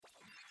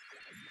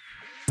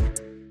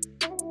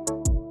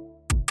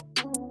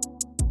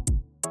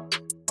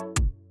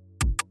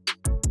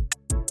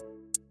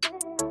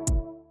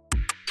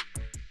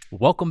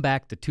welcome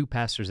back to Two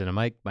Pastors and a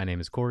Mic. My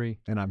name is Corey.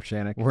 And I'm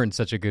Shannick. We're in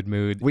such a good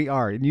mood. We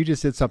are. And you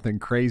just did something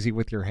crazy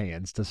with your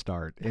hands to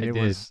start. And it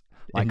was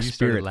like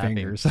spirit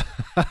fingers.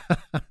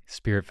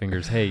 Spirit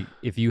fingers. Hey,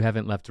 if you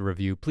haven't left a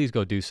review, please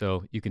go do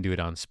so. You can do it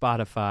on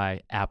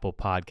Spotify, Apple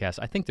Podcasts.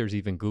 I think there's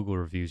even Google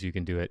reviews you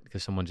can do it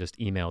because someone just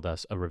emailed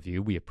us a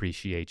review. We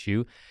appreciate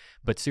you.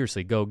 But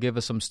seriously, go give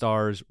us some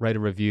stars, write a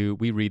review.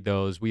 We read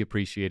those. We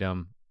appreciate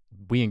them.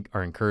 We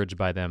are encouraged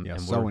by them. Yeah,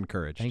 and so we're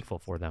encouraged. thankful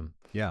for them.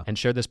 Yeah. And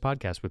share this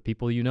podcast with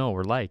people you know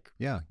or like.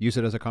 Yeah. Use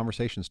it as a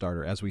conversation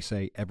starter, as we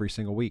say every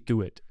single week.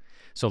 Do it.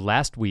 So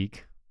last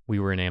week, we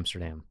were in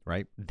Amsterdam.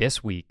 Right.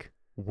 This week,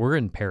 we're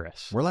in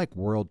Paris. We're like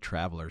world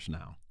travelers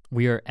now.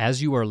 We are,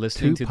 as you are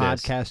listening to Two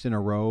podcasts in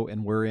a row,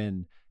 and we're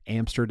in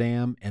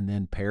Amsterdam and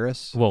then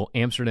Paris. Well,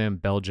 Amsterdam,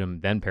 Belgium,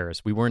 then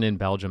Paris. We weren't in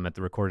Belgium at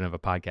the recording of a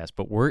podcast,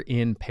 but we're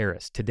in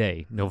Paris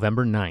today,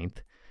 November 9th.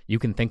 You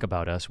can think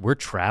about us. We're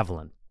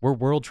traveling. We're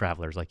world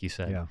travelers, like you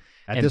said. Yeah.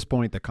 At this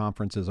point, the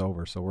conference is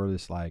over, so we're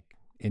just like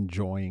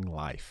enjoying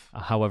life.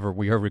 However,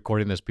 we are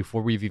recording this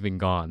before we've even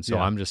gone, so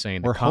Yeah. I'm just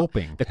saying We're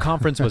hoping. the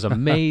conference was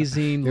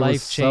amazing,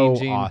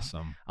 life-changing. So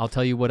awesome. I'll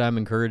tell you what I'm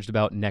encouraged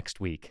about next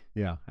week.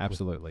 Yeah,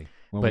 absolutely.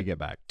 When But we get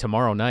back.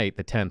 Tomorrow night,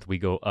 the 10th, we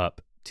go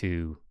up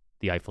to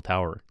the Eiffel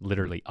Tower,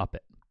 literally up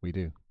it. We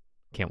do.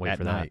 Can't wait At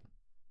for night.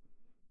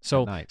 that.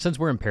 So night. since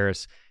we're in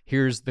Paris,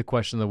 here's the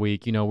question of the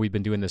week. You know, we've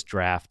been doing this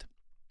draft.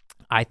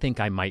 I think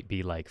I might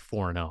be like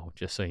 4-0,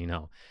 just so you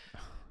know.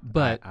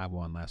 But I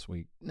won last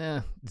week.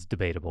 it's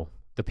debatable.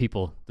 The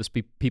people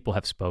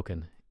have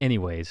spoken.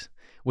 Anyways,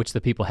 which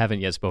the people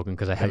haven't yet spoken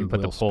because I haven't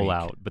put the will poll speak.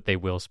 out, but they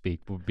will speak.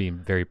 We're being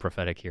very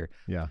prophetic here.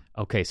 Yeah.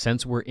 Okay,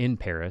 since we're in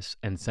Paris,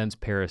 and since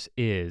Paris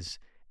is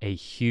a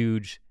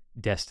huge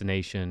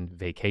destination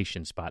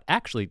vacation spot.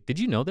 Actually, did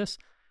you know this?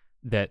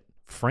 That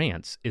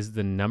France is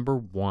the number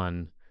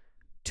one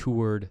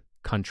toured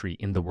country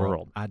in the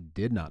world. I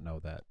did not know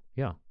that.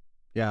 Yeah.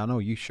 Yeah, I know.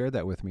 You shared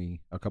that with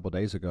me a couple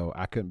days ago.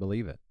 I couldn't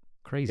believe it.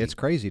 Crazy. It's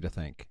crazy to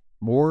think.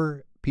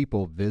 More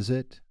people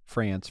visit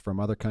France from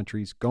other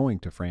countries going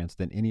to France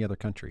than any other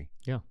country.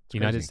 Yeah. It's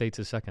United crazy. States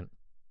is second.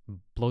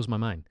 Blows my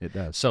mind. It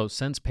does. So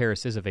since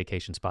Paris is a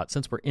vacation spot,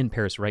 since we're in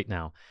Paris right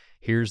now,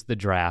 here's the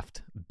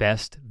draft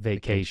best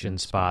vacation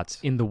spots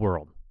in the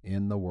world.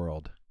 In the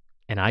world.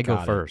 And I go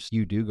Got it. first.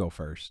 You do go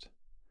first.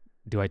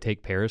 Do I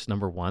take Paris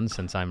number one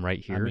since I'm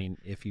right here? I mean,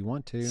 if you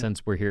want to.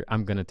 Since we're here,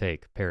 I'm going to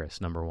take Paris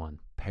number one.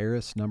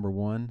 Paris number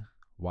one.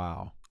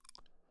 Wow.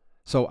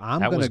 So I'm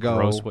That going was to go.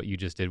 gross what you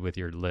just did with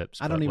your lips.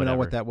 I don't but even know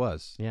what whatever. that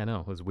was. Yeah, no,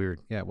 it was weird.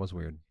 Yeah, it was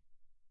weird.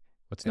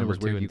 What's It number was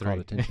two weird and you three? called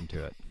attention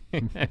to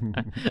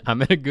it.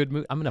 I'm in a good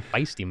mood. I'm in a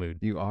feisty mood.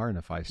 You are in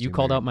a feisty You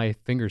called mood. out my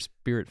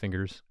spirit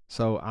fingers.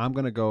 So I'm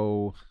going to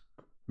go,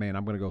 man,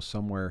 I'm going to go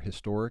somewhere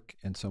historic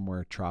and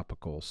somewhere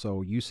tropical.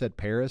 So you said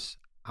Paris.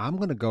 I'm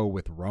going to go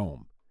with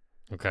Rome.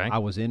 Okay. I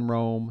was in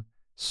Rome,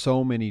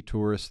 so many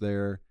tourists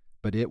there,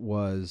 but it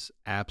was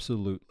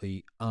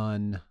absolutely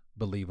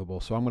unbelievable.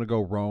 So I'm going to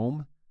go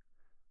Rome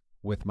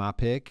with my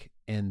pick,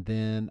 and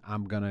then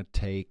I'm going to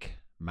take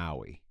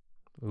Maui.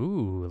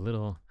 Ooh, a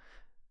little.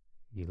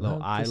 You Little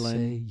love island. To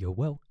say you're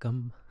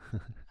welcome.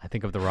 I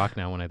think of The Rock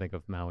now when I think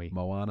of Maui.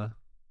 Moana.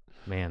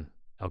 Man,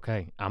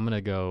 okay. I'm gonna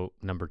go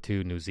number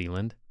 2, New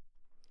Zealand,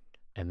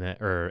 and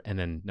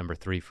then number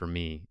 3 for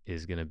me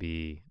is gonna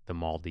be the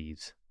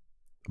Maldives.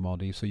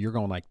 Maldives. So you're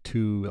going like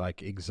two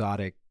like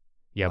exotic.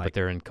 Yeah, but Like-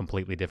 they're in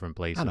completely different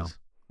places.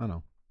 I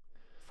know.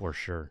 For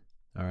sure.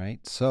 All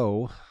right.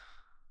 So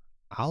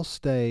I'll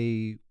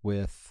stay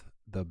with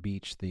the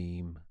beach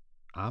theme.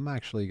 I'm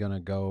actually going to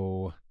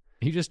go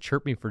You just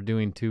chirped me for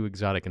doing 2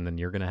 exotic, and then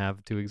you're gonna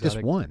have 2 exotic.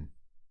 just one.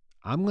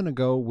 I'm going to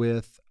go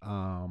with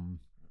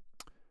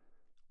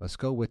let's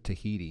go with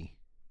Tahiti.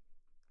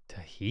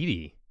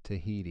 Tahiti.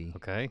 Tahiti.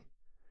 Okay.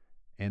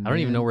 And I don't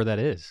even know then- where that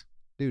is.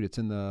 Dude, it's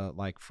in the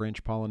like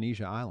French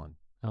Polynesia island.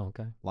 Oh,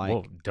 okay. Like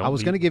Whoa, I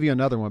was going to give you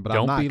another one, but I'm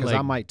don't not be because I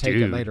like, might take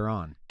dude. it later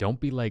on. Don't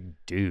be like,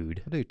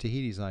 dude. Dude,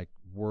 Tahiti's like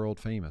world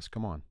famous.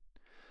 Come on.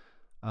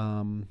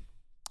 I'm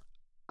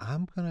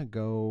going to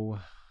go,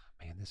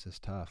 man, this is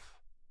tough.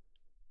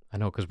 I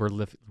know, because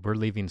we're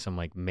leaving some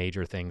like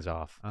major things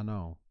off. I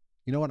know.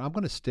 You know what? I'm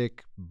going to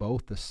stick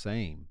both the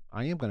same.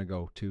 I am going to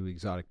go to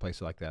exotic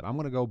places like that. I'm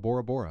going to go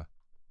Bora Bora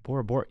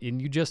Bora Bora,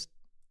 and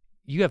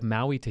you have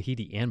Maui,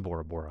 Tahiti, and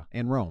Bora Bora.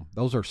 and Rome.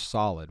 Those are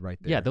solid right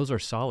there. Yeah, those are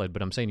solid,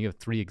 but I'm saying you have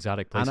 3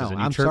 exotic I places. know. And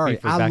you I'm chirped sorry. Me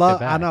for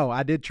back-to-back. I know.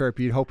 I did chirp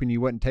you, hoping you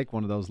wouldn't take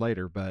one of those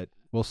later, but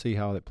we'll see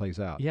how it plays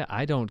out. Yeah,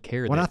 I don't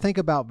care. When I that, think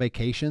about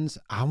vacations,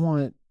 I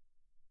want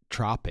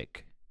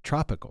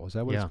tropical. Is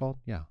that what Yeah. it's called?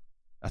 Yeah.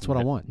 That's what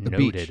I want. The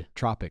Noted. beach,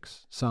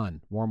 tropics,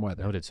 sun, warm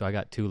weather. noted. So I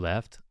got 2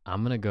 left.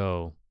 I'm gonna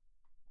go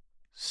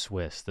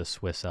Swiss, the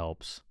Swiss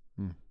Alps.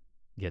 Hmm.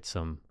 Get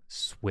some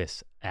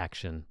Swiss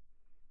action.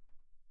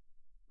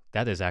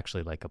 That is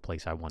actually like a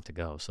place I want to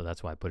go, so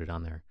that's why I put it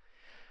on there.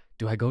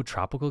 Do I go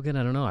tropical again?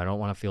 I don't know. I don't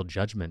want to feel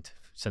judgment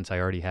since I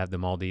already have the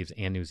Maldives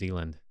and New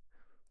Zealand.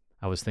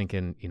 I was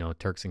thinking,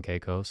 Turks and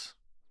Caicos,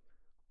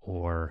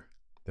 or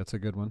That's a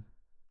good one.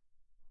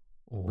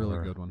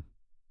 Really good one.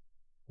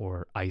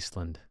 or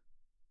Iceland.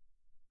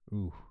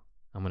 Ooh.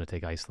 I'm going to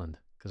take Iceland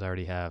because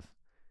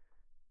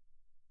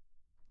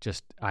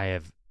I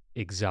have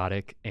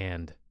exotic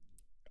and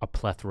a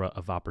plethora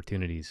of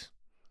opportunities.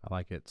 I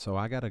like it. So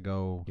I got to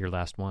go. Your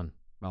last one.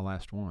 My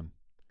last one.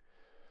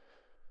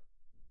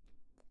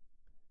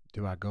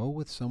 Do I go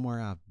with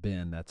somewhere I've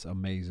been that's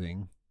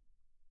amazing?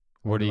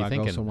 What are you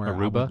thinking? Go somewhere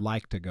Aruba? I would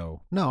like to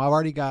go. No,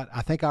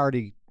 I think I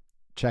already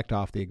checked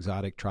off the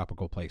exotic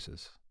tropical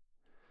places.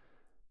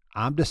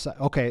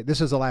 Okay,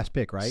 this is the last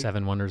pick, right?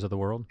 7 Wonders of the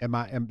World?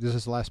 This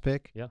is the last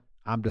pick? Yeah.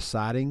 I'm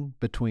deciding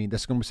between,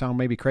 this is going to sound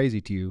maybe crazy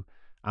to you,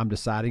 I'm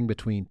deciding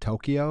between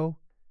Tokyo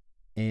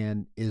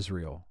and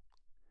Israel.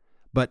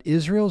 But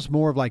Israel's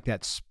more of like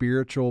that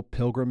spiritual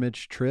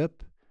pilgrimage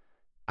trip.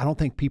 I don't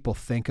think people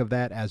think of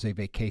that as a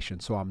vacation,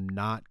 so I'm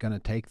not going to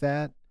take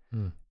that.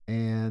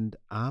 And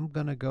I'm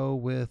going to go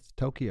with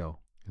Tokyo.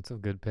 It's a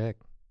good pick.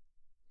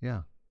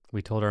 Yeah.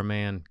 We told our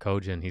man,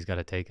 Kojin, he's got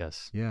to take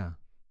us. Yeah.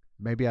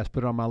 Maybe I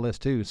put it on my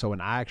list too. So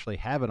when I actually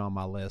have it on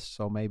my list,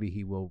 so maybe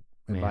he will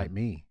invite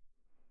me.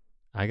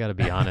 I got to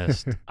be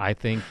honest. I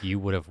think you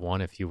would have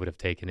won if you would have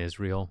taken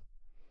Israel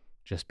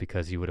just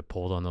because you would have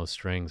pulled on those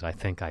strings. I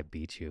think I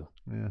beat you.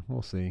 Yeah,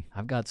 we'll see.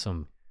 I've got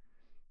some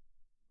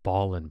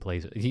ballin'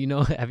 places. You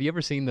know, have you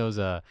ever seen those?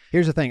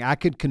 Here's the thing. I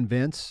could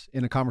convince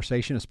in a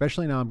conversation,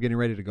 especially now I'm getting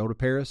ready to go to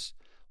Paris,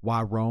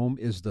 why Rome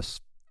is the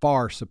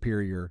far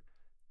superior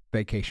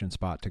vacation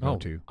spot to go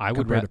to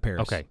compared to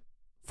Paris. Okay.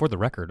 For the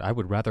record, I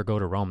would rather go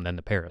to Rome than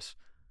to Paris.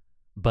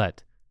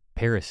 But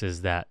Paris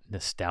is that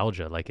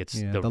nostalgia. Like it's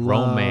the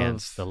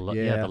romance, the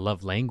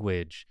love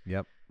language.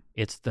 Yep.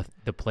 It's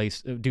the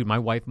place. Dude, my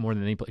wife, more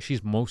than any place,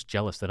 she's most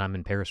jealous that I'm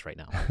in Paris right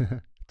now.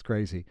 It's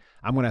crazy.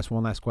 I'm going to ask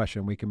one last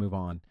question. We can move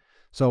on.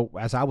 So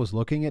as I was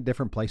looking at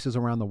different places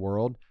around the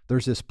world,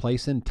 there's this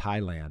place in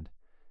Thailand,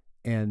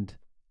 and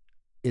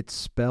it's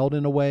spelled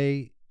in a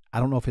way, I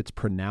don't know if it's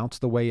pronounced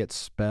the way it's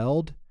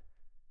spelled,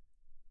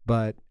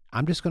 but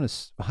I'm just going to,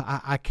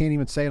 I can't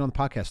even say it on the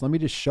podcast. Let me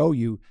just show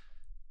you.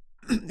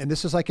 And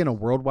this is like in a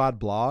worldwide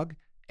blog,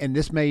 and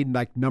this made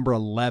like number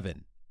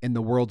 11 in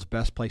the world's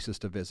best places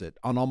to visit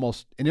on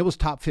almost, and it was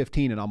top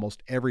 15 in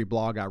almost every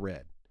blog I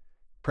read.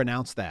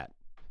 Pronounce that.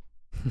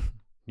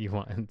 You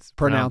want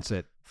pronounce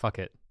it. Fuck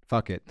it.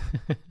 Fuck it.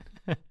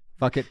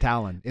 Fuck it,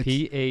 Talon.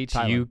 It's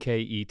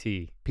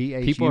Phuket.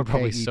 People are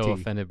probably so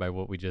offended by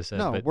what we just said.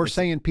 No, we're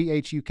saying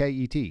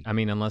Phuket. I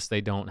mean, unless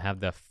they don't have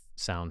the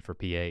sound for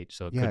PH,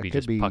 so it could be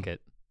just Puckett.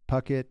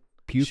 Puckett,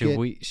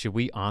 Phuket. Should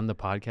we on the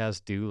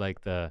podcast do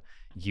like the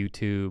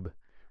YouTube?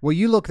 Well,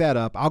 you look that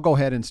up. I'll go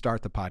ahead and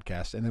start the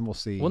podcast, and then we'll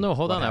see. Well, no,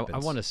 hold on. I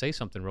want to say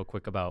something real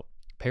quick about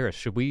Paris.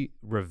 Should we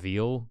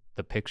reveal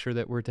the picture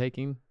that we're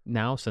taking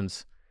now,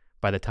 since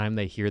by the time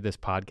they hear this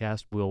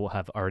podcast, we'll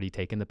have already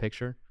taken the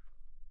picture?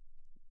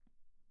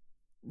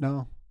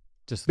 No,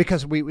 just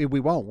because we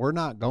won't. We're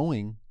not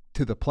going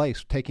to the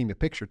place taking the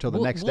picture till the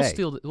next day.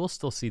 We'll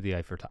still see the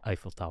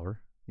Eiffel Tower.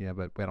 Yeah,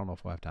 but I don't know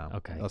if we'll have time.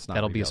 Okay,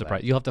 that'll be a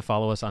surprise. You'll have to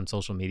follow us on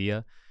social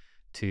media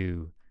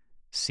to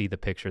see the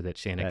picture that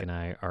Shannon and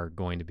I are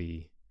going to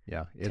be.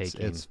 Yeah,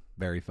 it's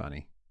very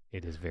funny.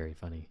 It is very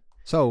funny.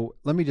 So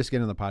let me just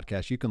get in the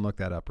podcast. You can look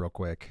that up real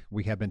quick.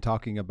 We have been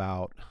talking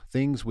about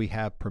things we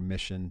have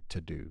permission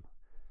to do.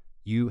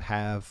 You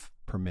have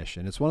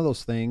permission. It's one of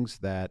those things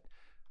that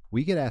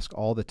we get asked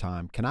all the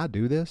time. Can I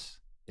do this?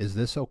 Is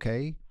this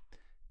okay?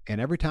 And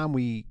every time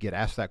we get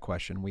asked that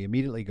question, we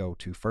immediately go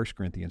to 1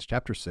 Corinthians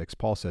chapter 6.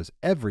 Paul says,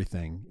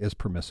 everything is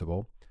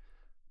permissible,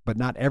 but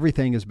not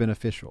everything is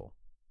beneficial.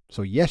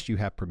 So yes, you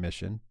have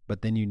permission,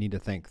 but then you need to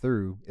think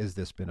through, is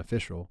this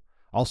beneficial?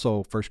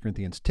 Also, 1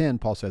 Corinthians 10,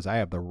 Paul says, I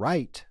have the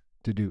right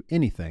to do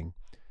anything,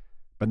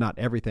 but not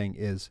everything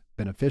is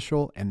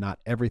beneficial and not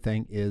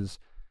everything is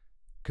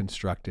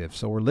constructive.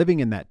 So we're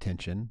living in that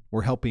tension.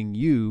 We're helping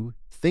you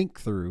think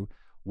through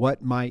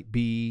what might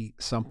be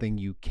something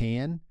you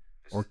can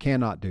or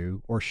cannot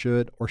do or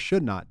should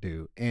not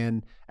do.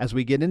 And as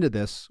we get into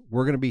this,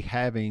 we're going to be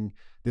having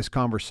this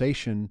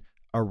conversation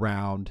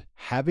around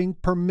having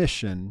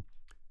permission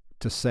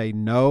to say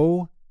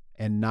no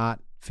and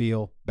not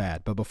feel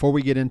bad. But before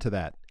we get into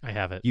that, I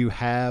have it. You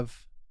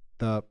have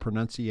the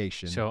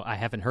pronunciation. So I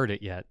haven't heard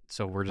it yet.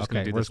 So we're just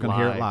going to do this live.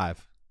 Hear it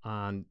live.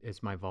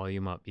 Is my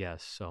volume up?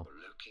 Yes. So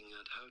looking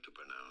at how to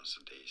pronounce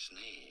this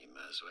name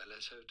as well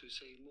as how to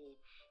say more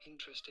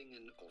interesting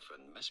and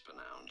often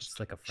mispronounced it's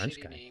like a French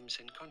city guy. names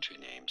and country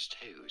names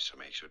too. So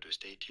make sure to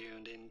stay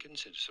tuned and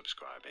consider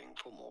subscribing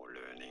for more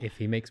learning. If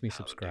he makes me How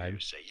subscribe. do you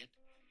say it?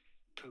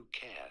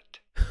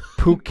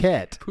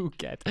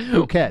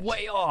 Phuket.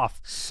 Way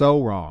off.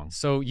 So wrong.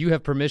 So you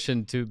have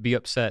permission to be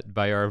upset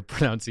by our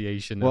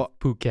pronunciation of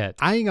Phuket.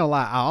 I ain't gonna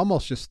lie. I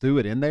almost just threw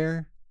it in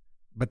there,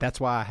 but that's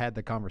why I had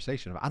the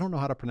conversation. I don't know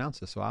how to pronounce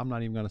this, so I'm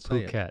not even gonna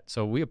say Phuket. it.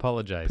 So we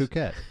apologize.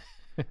 Phuket.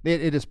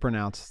 It is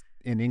pronounced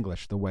in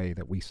English the way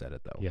that we said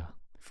it, though. Yeah,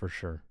 for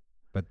sure.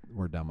 But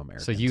we're dumb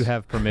Americans. So you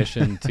have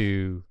permission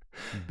to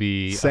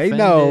be Say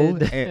no.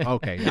 offended.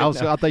 Okay. I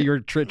thought you were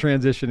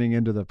transitioning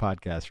into the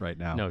podcast right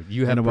now. No,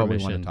 you have into what we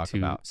permission want to talk to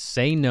about.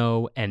 say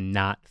no and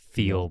not feel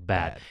Feel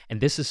bad. bad.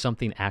 And this is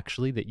something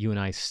actually that you and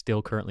I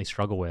still currently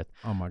struggle with.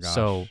 Oh my gosh.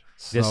 So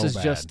this is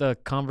bad. just a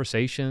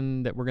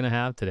conversation that we're going to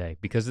have today,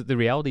 because the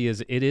reality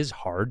is it is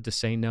hard to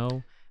say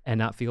no and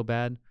not feel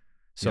bad.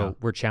 So Yeah.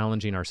 we're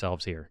challenging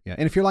ourselves here. Yeah.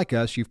 And if you're like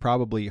us, you've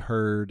probably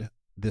heard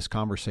this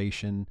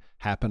conversation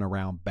happen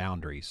around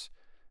boundaries,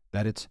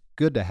 that it's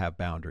good to have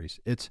boundaries.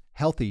 It's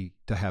healthy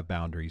to have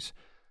boundaries.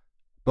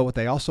 But what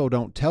they also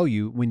don't tell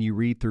you when you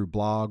read through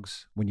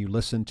blogs, when you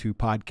listen to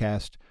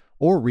podcasts,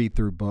 or read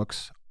through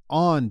books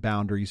on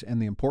boundaries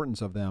and the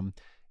importance of them,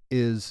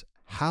 is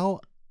how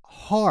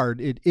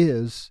hard it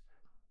is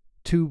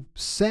to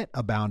set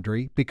a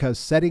boundary, because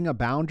setting a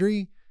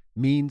boundary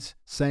means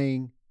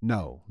saying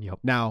no. Yep.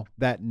 Now,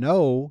 that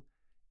no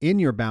in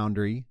your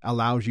boundary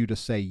allows you to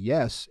say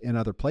yes in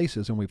other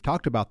places, and we've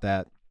talked about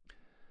that.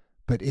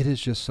 But it is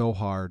just so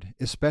hard,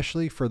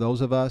 especially for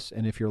those of us,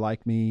 and if you're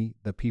like me,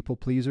 the people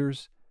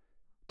pleasers,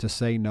 to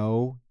say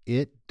no.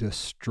 It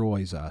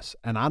destroys us.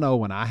 And I know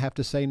when I have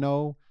to say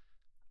no,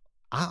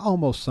 I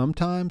almost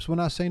sometimes when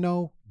I say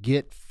no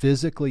get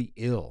physically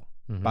ill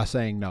by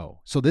saying no.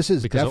 So this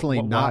is Because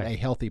definitely not why? a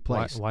healthy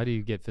place. Why do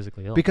you get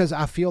physically ill? Because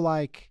I feel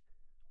like,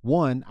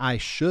 one, I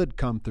should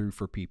come through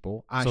for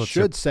people. I So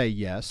should say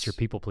yes. It's your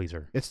people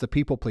pleaser. It's the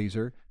people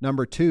pleaser.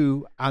 Number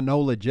two, I know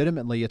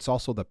legitimately it's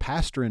also the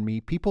pastor in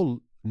me.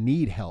 People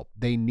need help.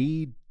 They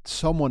need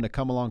someone to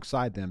come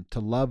alongside them, to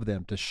love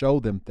them, to show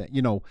them that,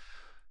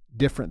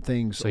 different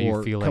things. So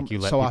you feel like you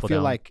let so people I feel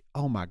down? like,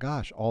 oh my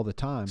gosh, all the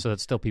time. So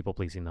that's still people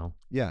pleasing though,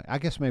 Yeah, I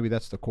guess maybe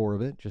that's the core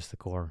of it. just the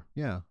core.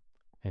 Yeah.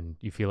 And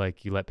you feel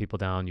like you let people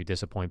down, you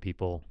disappoint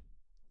people.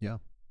 Yeah.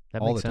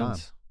 That All makes the time.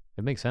 sense.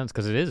 It makes sense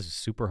because it is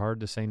super hard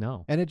to say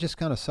no. And it just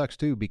kind of sucks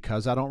too,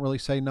 because I don't really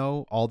say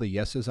no. All the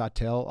yeses I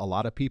tell a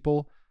lot of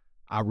people,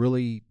 I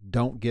really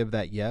don't give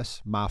that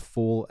yes my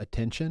full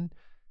attention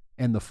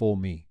and the full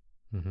me,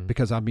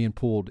 because I'm being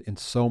pulled in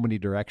so many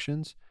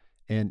directions,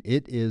 and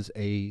it is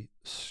a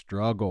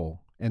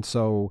struggle. And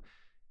so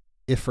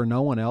if for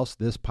no one else,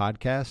 this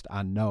podcast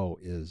I know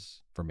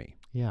is for me.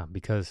 Yeah,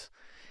 because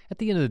at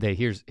the end of the day,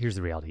 here's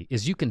the reality,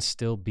 is you can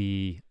still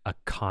be a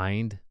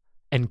kind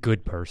and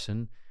good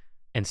person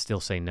and still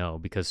say no,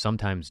 because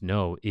sometimes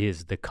no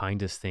is the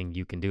kindest thing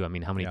you can do. I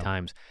mean, how many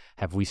times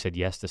have we said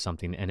yes to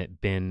something and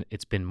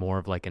it's been more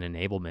of like an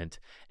enablement,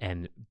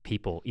 and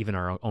people, even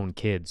our own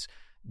kids,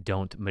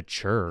 don't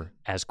mature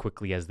as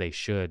quickly as they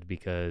should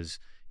because,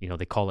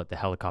 they call it the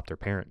helicopter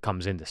parent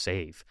comes in to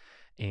save.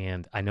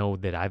 And I know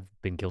that I've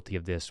been guilty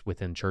of this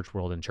within church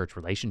world and church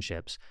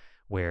relationships,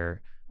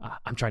 where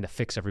I'm trying to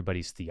fix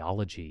everybody's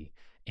theology,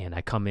 and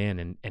I come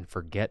in and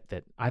forget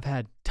that I've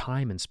had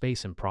time and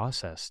space and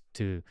process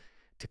to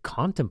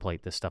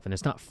contemplate this stuff. And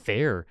it's not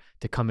fair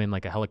to come in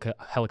like a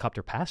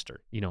helicopter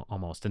pastor,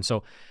 almost. And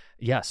so,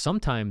 yeah,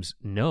 sometimes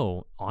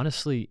no,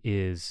 honestly,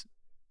 is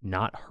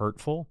not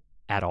hurtful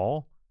at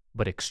all,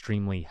 but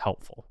extremely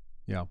helpful.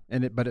 Yeah.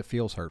 But it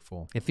feels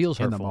hurtful. It feels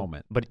in hurtful, the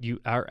moment. but you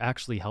are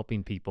actually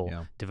helping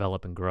people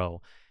develop and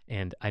grow.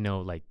 And I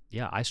know,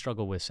 I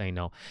struggle with saying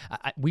no.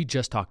 We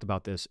just talked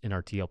about this in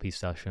our TLP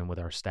session with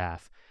our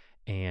staff.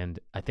 And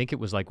I think it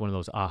was like one of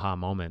those aha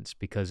moments,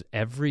 because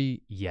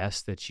every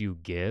yes that you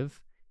give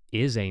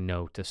is a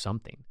no to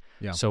something.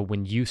 Yeah. So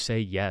when you say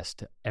yes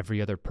to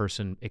every other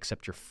person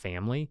except your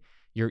family,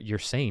 you're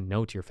saying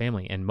no to your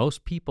family. And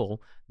most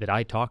people that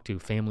I talk to,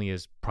 family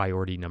is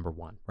priority number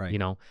one, right.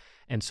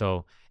 And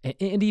so,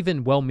 and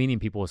even well-meaning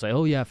people will say,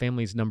 oh yeah,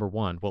 family's number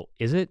one. Well,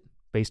 is it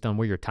based on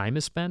where your time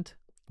is spent?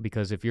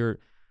 Because if you're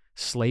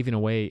slaving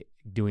away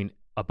doing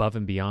above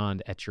and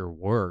beyond at your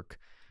work,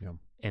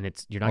 and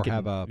you're not getting,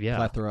 have a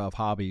plethora of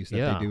hobbies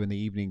that they do in the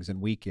evenings and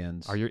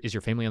weekends. Is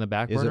your family on the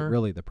back burner? Is it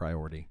really the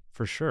priority?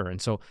 For sure.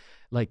 And so,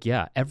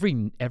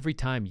 every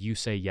time you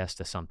say yes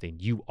to something,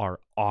 you are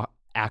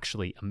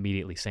actually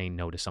immediately saying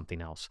no to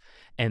something else.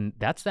 And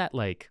that's that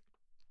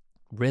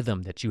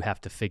rhythm that you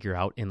have to figure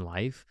out in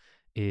life,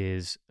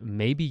 is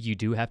maybe you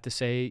do have to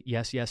say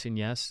yes, yes, and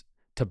yes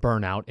to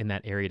burn out in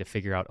that area, to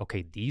figure out,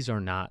 okay, these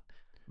are not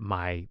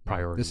my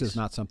priorities. This is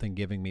not something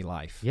giving me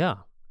life. Yeah.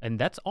 And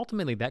that's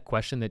ultimately that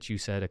question that you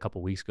said a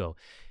couple weeks ago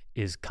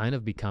is kind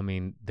of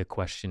becoming the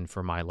question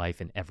for my life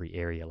in every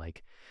area.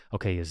 Like,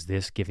 okay, is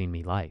this giving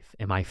me life?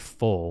 Am I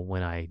full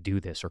when I do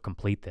this or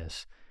complete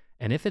this?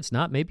 And if it's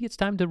not, maybe it's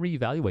time to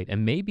reevaluate.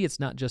 And maybe it's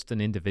not just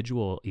an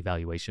individual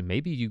evaluation.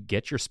 Maybe you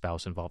get your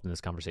spouse involved in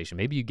this conversation.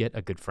 Maybe you get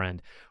a good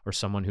friend or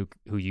someone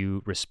who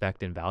you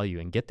respect and value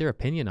and get their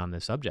opinion on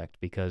this subject,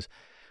 because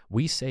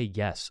we say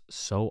yes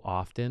so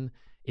often,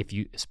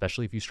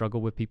 especially if you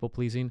struggle with people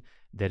pleasing,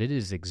 that it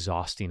is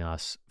exhausting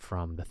us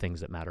from the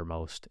things that matter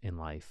most in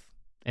life.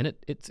 And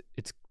it's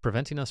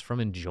preventing us from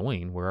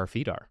enjoying where our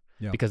feet are,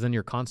 because then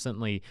you're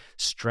constantly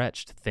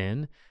stretched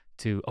thin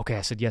to, okay,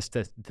 I said yes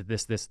to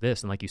this, this,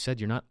 this. And like you said,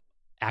 you're not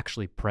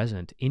actually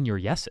present in your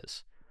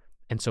yeses.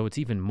 And so it's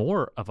even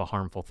more of a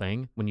harmful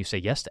thing when you say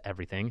yes to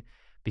everything,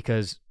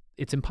 because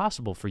it's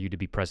impossible for you to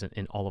be present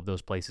in all of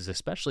those places,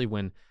 especially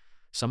when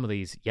some of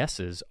these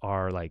yeses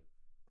are like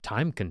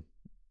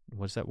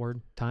what's that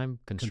word?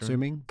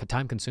 Consuming?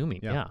 Time consuming.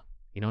 Yeah. Yeah.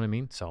 You know what I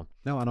mean? So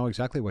No, I know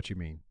exactly what you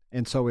mean.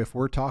 And so if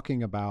we're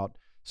talking about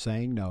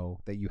saying no,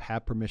 that you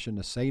have permission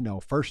to say no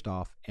first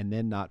off and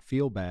then not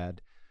feel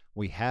bad,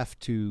 we have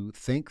to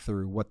think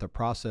through what the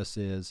process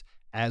is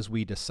as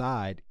we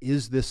decide,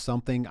 is this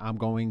something I'm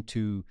going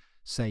to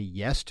say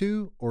yes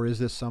to, or is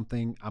this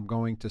something I'm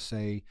going to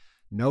say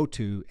no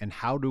to, and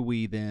how do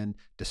we then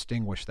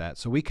distinguish that?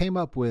 So we came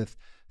up with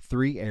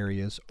 3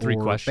 areas,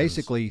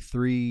 basically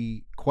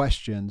 3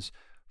 questions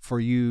for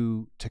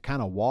you to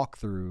kind of walk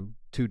through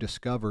to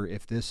discover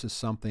if this is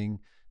something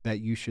that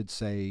you should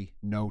say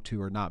no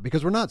to or not.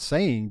 Because we're not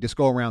saying just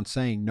go around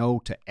saying no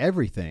to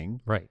everything.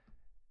 Right.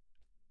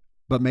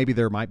 But maybe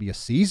there might be a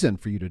season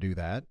for you to do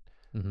that.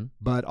 Mm-hmm.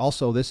 But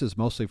also, this is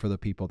mostly for the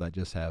people that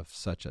just have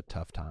such a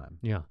tough time.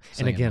 Yeah.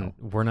 And again,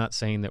 we're not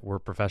saying that we're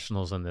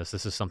professionals in this.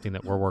 This is something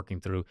that we're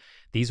working through.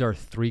 These are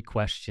 3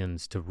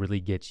 questions to really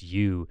get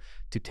you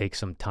to take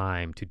some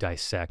time to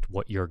dissect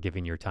what you're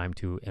giving your time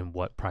to and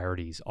what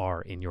priorities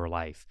are in your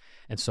life.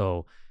 And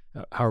so,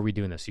 how are we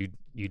doing this?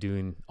 You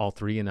doing all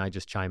 3 and I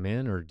just chime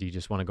in, or do you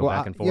just want to go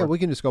back and forth? Yeah, we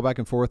can just go back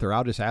and forth, or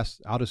I'll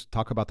just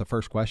talk about the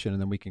first question and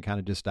then we can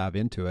kind of just dive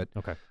into it.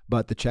 Okay.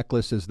 But the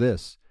checklist is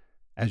this.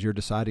 As you're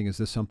deciding, is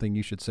this something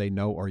you should say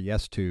no or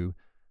yes to?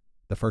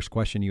 The first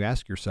question you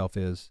ask yourself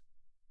is,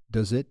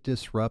 does it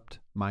disrupt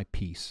my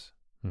peace?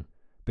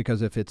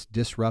 Because if it's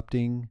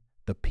disrupting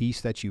the peace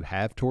that you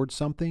have towards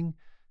something,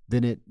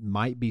 then it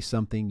might be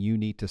something you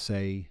need to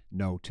say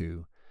no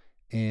to.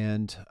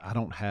 And I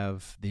don't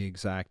have the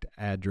exact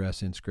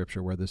address in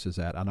Scripture where this is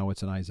at. I know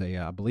it's in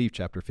Isaiah, I believe,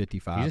 chapter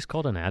 55. You just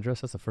called an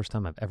address? That's the first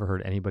time I've ever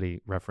heard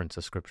anybody reference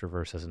a Scripture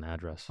verse as an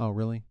address. Oh,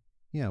 really?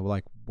 Yeah, well,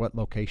 like what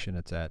location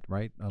it's at,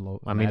 right?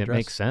 I mean, address? It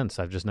makes sense.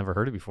 I've just never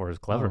heard it before. It's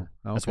clever.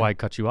 Oh, okay. That's why I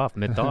cut you off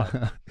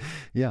mid-thought.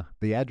 Yeah,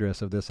 the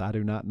address of this I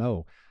do not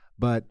know.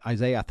 But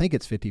Isaiah, I think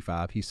it's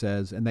 55, he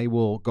says, and they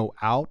will go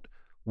out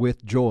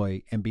with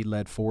joy and be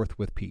led forth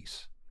with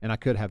peace. And I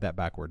could have that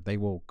backward. They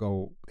will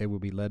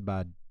be led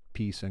by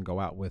peace and go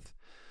out with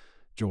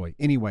joy.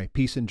 Anyway,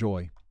 peace and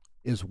joy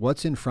is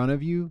what's in front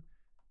of you.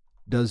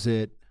 Does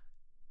it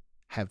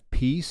have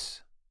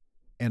peace?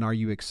 And are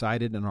you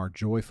excited and are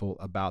joyful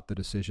about the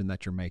decision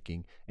that you're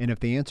making? And if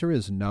the answer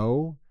is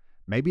no,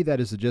 maybe that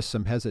is just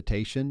some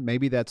hesitation.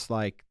 Maybe that's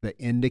like the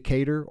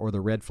indicator or the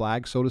red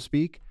flag, so to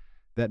speak,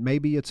 that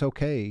maybe it's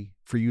okay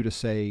for you to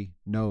say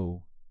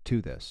no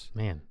to this.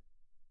 Man,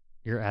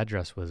 your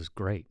address was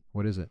great.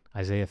 What is it?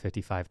 Isaiah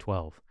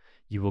 55:12.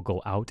 You will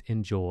go out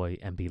in joy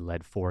and be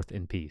led forth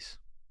in peace.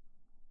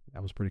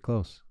 That was pretty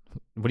close.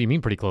 What do you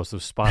mean pretty close? It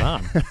was spot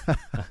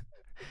on.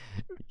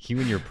 You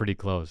and you're pretty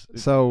close.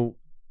 So...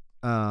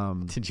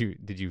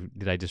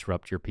 Did I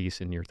disrupt your peace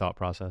in your thought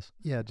process?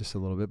 Yeah, just a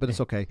little bit, but it's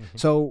okay.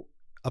 So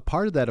a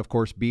part of that, of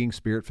course, being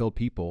Spirit-filled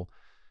people,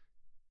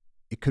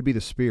 it could be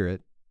the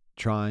Spirit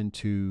trying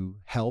to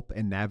help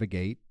and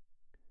navigate,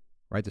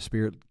 right? The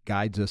Spirit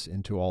guides us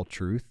into all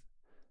truth,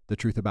 the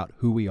truth about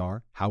who we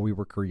are, how we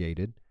were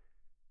created.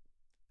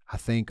 I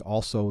think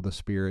also the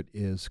Spirit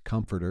is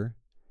comforter.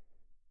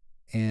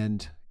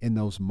 And in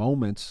those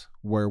moments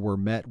where we're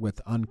met with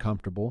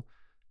uncomfortable,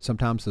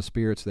 sometimes the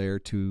Spirit's there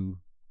to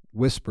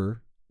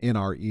whisper in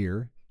our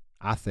ear,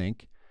 I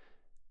think,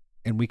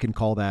 and we can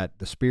call that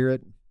the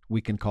Spirit.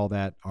 We can call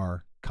that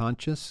our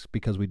conscience,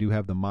 because we do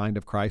have the mind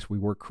of Christ. We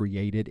were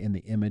created in the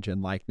image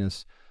and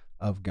likeness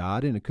of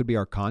God, and it could be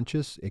our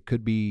conscience. It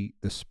could be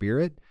the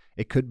Spirit.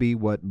 It could be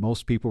what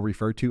most people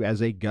refer to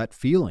as a gut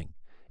feeling.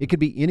 It could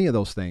be any of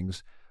those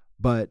things,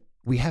 but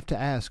we have to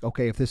ask,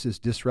 okay, if this is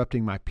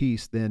disrupting my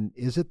peace, then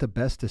is it the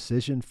best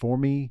decision for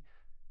me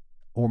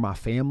or my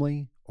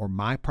family or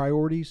my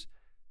priorities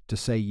to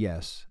say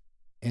yes?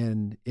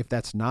 And if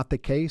that's not the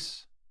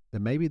case,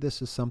 then maybe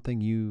this is something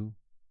you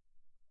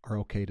are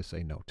okay to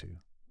say no to.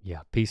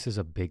 Yeah, peace is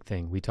a big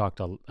thing. We talked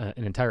an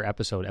entire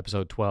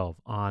episode 12,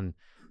 on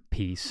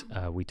peace.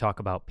 We talk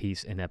about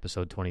peace in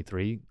episode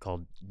 23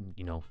 called,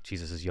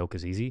 Jesus' yoke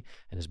is easy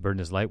and his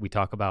burden is light. We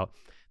talk about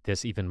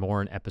this even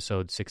more in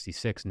episode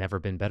 66, Never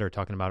Been Better,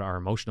 talking about our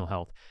emotional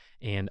health.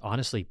 And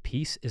honestly,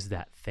 peace is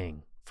that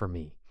thing for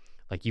me.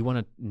 Like, you want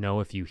to know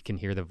if you can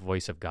hear the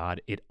voice of God,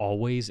 it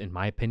always, in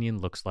my opinion,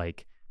 looks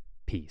like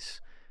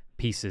peace.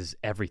 Peace is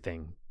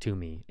everything to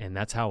me. And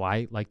that's how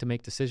I like to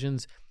make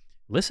decisions.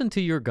 Listen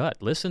to your gut.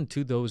 Listen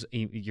to those.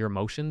 Your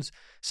emotions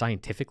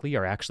scientifically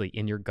are actually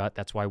in your gut.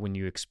 That's why when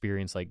you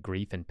experience like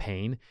grief and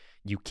pain,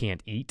 you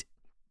can't eat.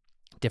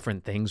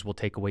 Different things will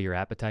take away your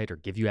appetite or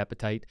give you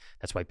appetite.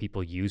 That's why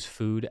people use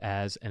food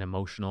as an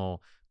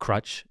emotional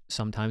crutch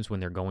sometimes when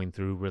they're going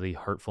through really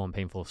hurtful and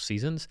painful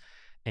seasons.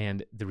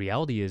 And the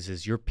reality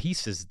is your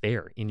peace is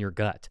there in your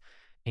gut.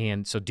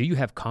 And so do you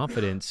have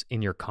confidence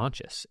in your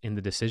conscience, in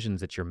the decisions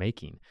that you're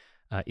making?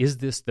 Is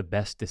this the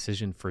best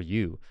decision for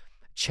you?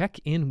 Check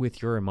in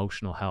with your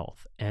emotional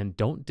health and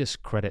don't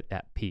discredit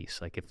that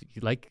peace.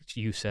 Like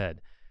you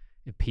said,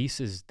 peace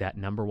is that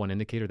number one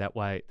indicator. That's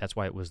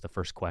why it was the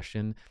first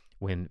question.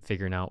 when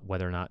figuring out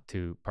whether or not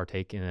to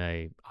partake in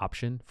a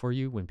option for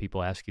you when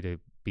people ask you to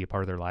be a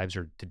part of their lives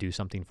or to do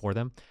something for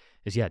them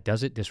is,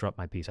 does it disrupt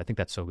my peace? I think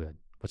that's so good.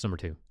 What's number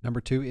 2?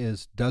 Number 2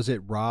 is, does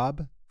it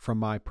rob from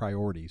my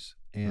priorities?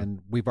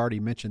 And we've already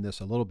mentioned this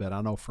a little bit.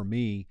 I know for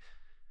me,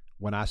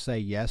 when I say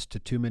yes to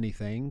too many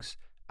things,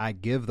 I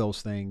give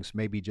those things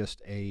maybe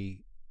just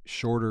a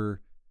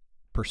shorter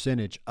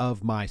percentage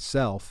of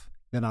myself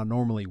than I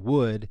normally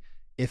would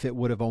if it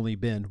would have only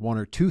been 1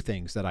 or 2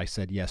 things that I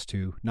said yes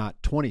to,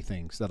 not 20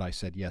 things that I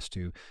said yes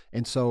to.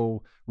 And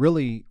so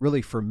really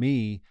for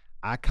me,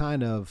 I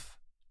kind of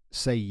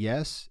say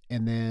yes,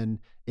 and then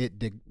it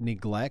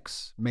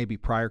neglects maybe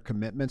prior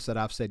commitments that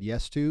I've said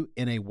yes to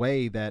in a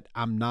way that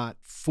I'm not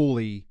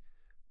fully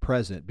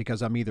present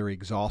because I'm either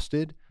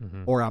exhausted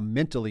or I'm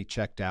mentally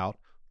checked out,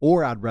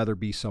 or I'd rather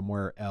be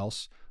somewhere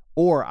else,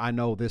 or I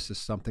know this is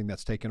something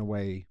that's taken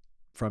away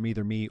from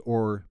either me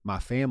or my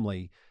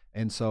family.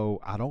 And so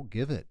I don't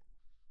give it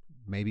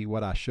maybe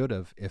what I should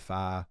have if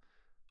I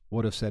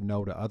would have said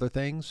no to other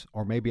things,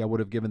 or maybe I would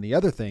have given the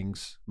other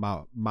things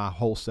my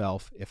whole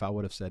self if I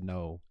would have said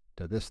no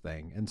to this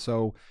thing. And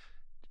so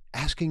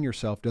asking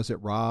yourself, does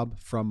it rob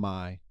from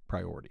my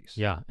priorities?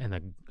 Yeah,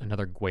 and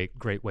another great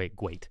way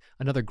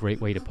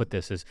to put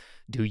this is,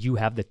 do you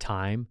have the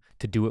time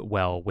to do it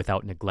well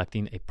without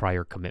neglecting a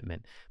prior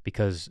commitment?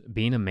 Because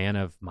being a man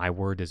of my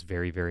word is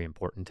very, very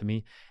important to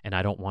me, and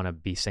I don't want to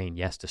be saying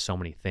yes to so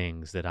many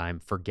things that I'm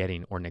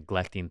forgetting or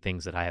neglecting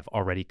things that I have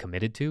already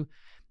committed to.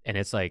 And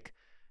it's like,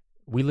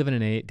 we live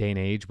in a day and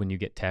age when you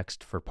get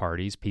text for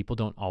parties, people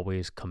don't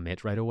always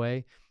commit right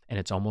away, and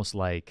it's almost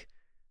like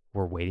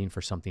we're waiting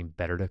for something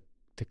better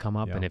to come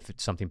up. And if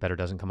something better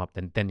doesn't come up,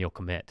 then you'll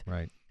commit.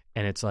 Right.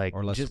 And it's like,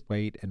 or let's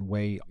wait and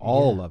weigh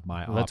all of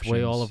my options. Let's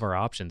weigh all of our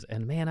options.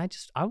 And man,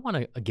 I want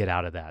to get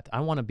out of that.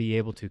 I want to be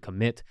able to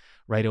commit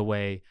right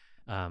away,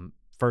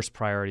 first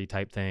priority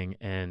type thing,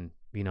 and,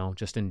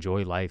 just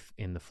enjoy life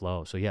in the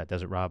flow. So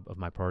does it rob of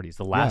my priorities?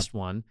 The last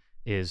one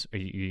is, are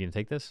you going to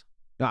take this?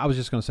 No, I was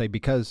just going to say,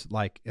 because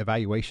like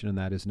evaluation in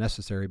that is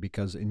necessary,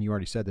 because, and you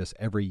already said this,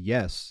 every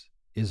yes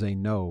is a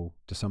no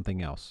to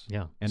something else.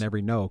 Yeah. And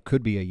every no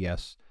could be a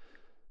yes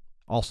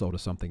also to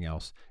something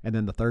else. And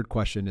then the third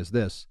question is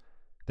this,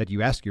 that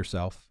you ask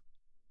yourself,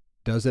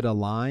 does it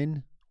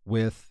align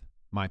with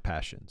my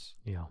passions?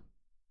 Yeah.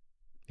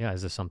 Yeah.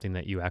 Is this something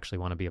that you actually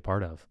want to be a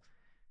part of?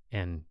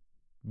 And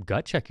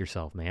gut check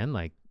yourself, man.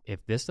 Like,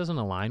 if this doesn't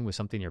align with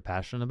something you're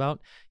passionate about,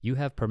 you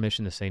have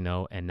permission to say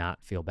no and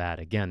not feel bad.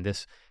 Again,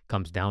 this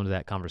comes down to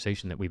that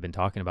conversation that we've been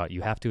talking about.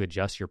 You have to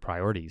adjust your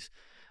priorities.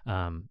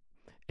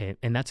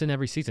 And that's in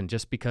every season.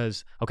 Just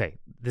because, okay,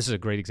 this is a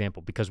great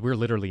example, because we're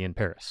literally in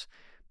Paris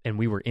and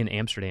we were in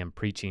Amsterdam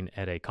preaching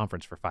at a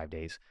conference for 5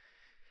 days.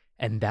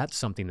 And that's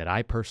something that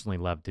I personally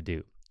love to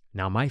do.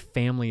 Now, my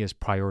family is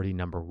priority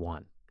number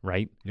 1,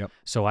 right? Yep.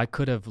 So I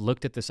could have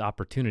looked at this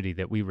opportunity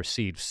that we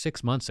received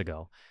 6 months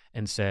ago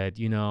and said,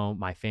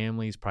 my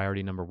family's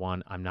priority number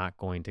 1. I'm not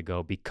going to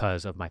go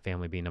because of my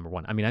family being number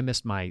 1. I mean, I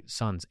missed my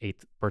son's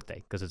 8th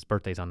birthday because his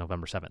birthday's on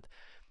November 7th.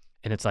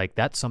 And it's like,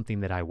 that's something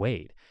that I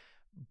weighed.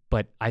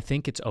 But I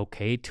think it's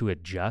okay to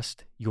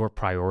adjust your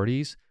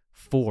priorities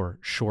for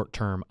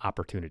short-term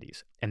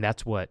opportunities. And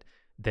that's what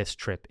this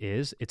trip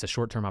is. It's a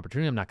short-term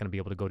opportunity. I'm not going to be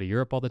able to go to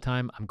Europe all the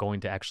time. I'm going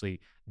to actually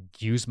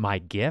use my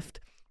gift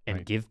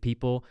and give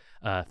people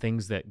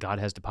things that God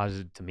has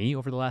deposited to me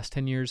over the last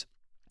 10 years.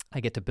 I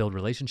get to build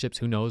relationships.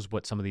 Who knows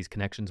what some of these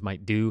connections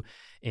might do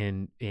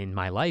in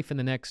my life in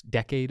the next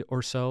decade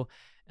or so.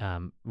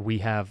 We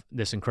have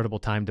this incredible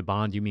time to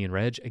bond, you, me, and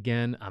Reg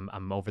again.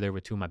 I'm over there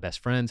with 2 of my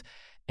best friends.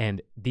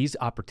 And these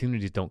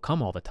opportunities don't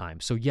come all the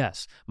time. So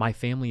yes, my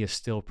family is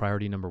still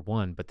priority number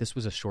 1, but this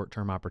was a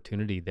short-term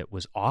opportunity that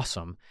was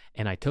awesome,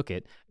 and I took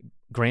it.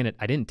 Granted,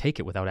 I didn't take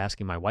it without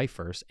asking my wife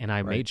first, and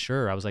I made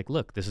sure, I was like,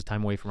 look, this is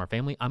time away from our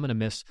family. I'm going to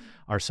miss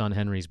our son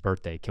Henry's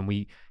birthday. Can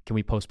we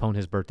postpone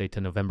his birthday to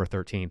November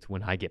 13th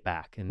when I get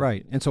back? And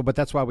And so, but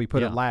that's why we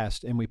put it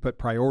last, and we put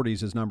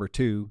priorities as number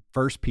 2,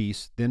 first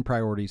piece, then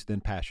priorities,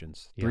 then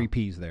passions. 3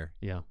 P's there.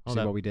 Yeah. See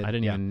what we did? I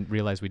didn't even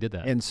realize we did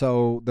that. And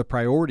so the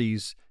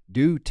priorities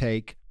do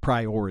take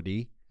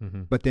priority,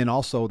 but then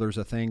also there's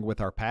a thing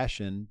with our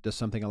passion. Does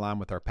something align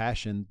with our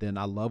passion? Then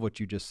I love what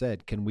you just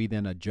said. Can we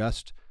then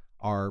adjust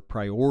our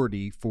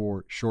priority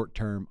for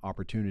short-term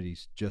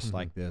opportunities just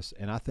like this?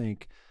 And I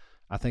think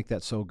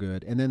that's so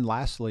good. And then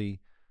lastly,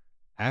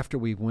 after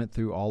we went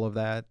through all of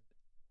that,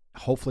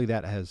 hopefully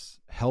that has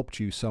helped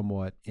you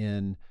somewhat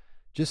in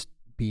just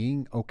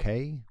being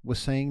okay with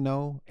saying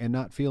no and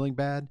not feeling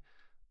bad.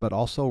 But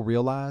also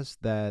realize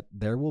that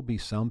there will be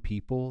some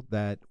people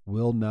that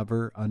will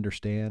never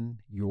understand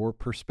your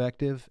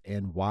perspective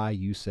and why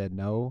you said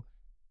no,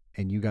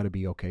 and you got to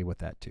be okay with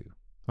that too.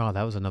 Oh,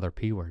 that was another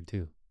P word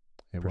too.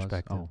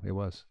 Perspective. It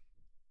was.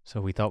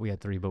 So we thought we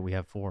had 3, but we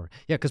have 4.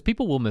 Yeah, because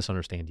people will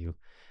misunderstand you,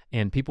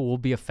 and people will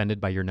be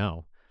offended by your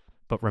no.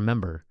 But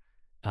remember,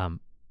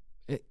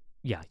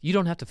 you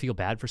don't have to feel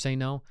bad for saying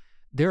no.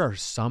 There are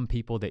some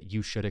people that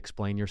you should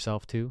explain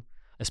yourself to,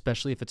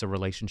 especially if it's a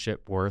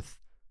relationship worth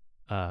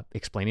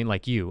explaining,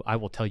 like you, I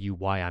will tell you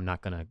why I'm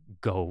not going to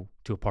go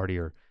to a party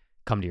or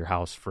come to your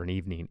house for an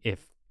evening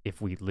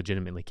if we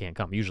legitimately can't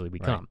come. Usually we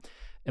come.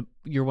 And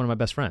you're one of my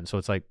best friends, so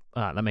it's like,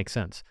 that makes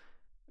sense.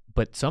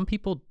 But some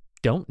people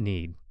don't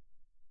need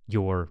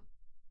your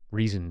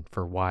reason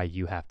for why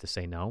you have to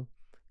say no,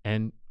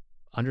 and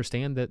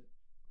understand that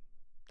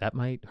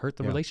might hurt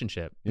the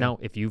relationship. Yeah. Now,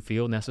 if you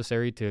feel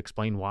necessary to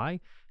explain why,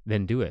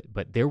 then do it.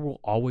 But there will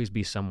always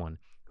be someone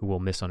who will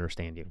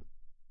misunderstand you.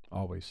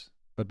 Always.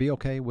 But be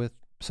okay with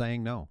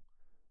saying no.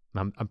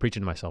 I'm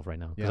preaching to myself right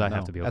now because I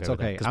have to be okay that's with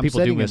okay. that, because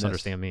people do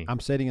misunderstand me. I'm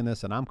sitting in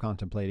this and I'm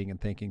contemplating and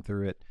thinking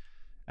through it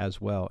as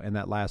well. And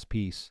that last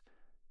piece,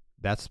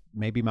 that's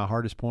maybe my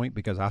hardest point,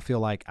 because I feel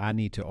like I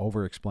need to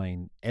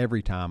over-explain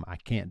every time I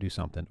can't do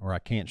something or I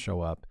can't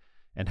show up,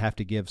 and have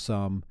to give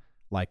some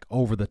like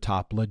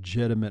over-the-top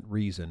legitimate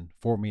reason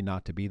for me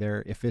not to be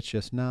there. If it's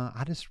just,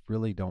 I just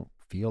really don't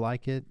feel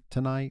like it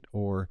tonight,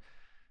 or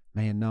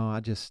man,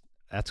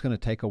 that's going to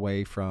take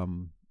away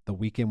from the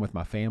weekend with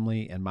my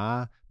family and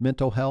my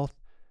mental health.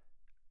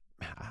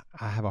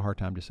 I have a hard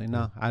time just saying,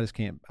 I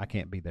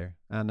can't be there.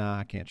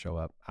 I can't show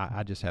up.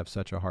 I just have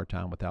such a hard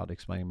time without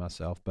explaining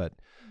myself, but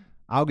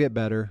I'll get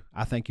better.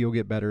 I think you'll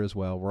get better as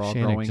well. We're all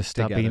Shannon, growing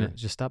together.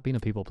 Just stop being a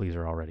people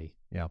pleaser already.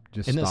 Yeah.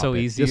 Isn't it so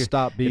easy? Just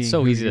stop being It's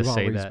so who easy to you've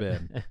say always that.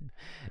 been.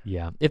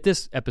 Yeah. If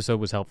this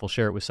episode was helpful,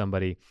 share it with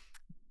somebody.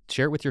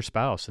 Share it with your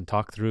spouse and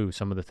talk through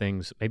some of the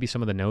things, maybe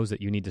some of the no's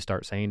that you need to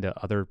start saying to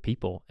other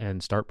people,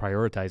 and start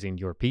prioritizing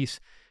your peace,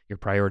 your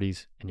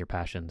priorities, and your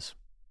passions.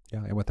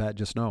 Yeah. And with that,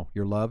 just know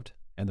you're loved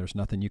and there's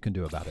nothing you can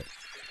do about it.